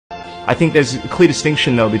I think there's a clear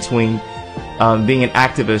distinction, though, between being an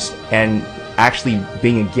activist and actually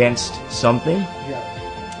being against something.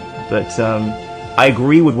 Yeah. But I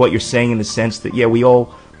agree with what you're saying in the sense that, yeah, we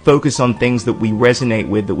all focus on things that we resonate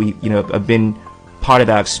with, that we, have been part of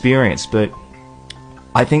our experience. But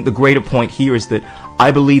I think the greater point here is that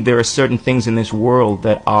I believe there are certain things in this world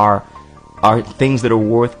that are things that are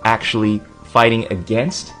worth actually fighting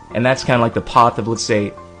against. And that's kind of like the path of, let's say,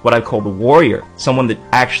 what I call the warrior, someone that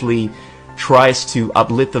actually tries to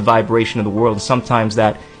uplift the vibration of the world. Sometimes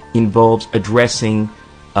that involves addressing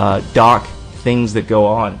dark things that go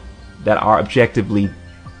on that are objectively,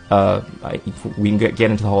 we can get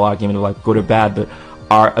into the whole argument of like good or bad, but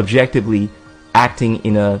are objectively acting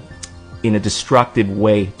in a destructive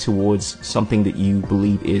way towards something that you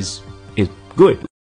believe is good.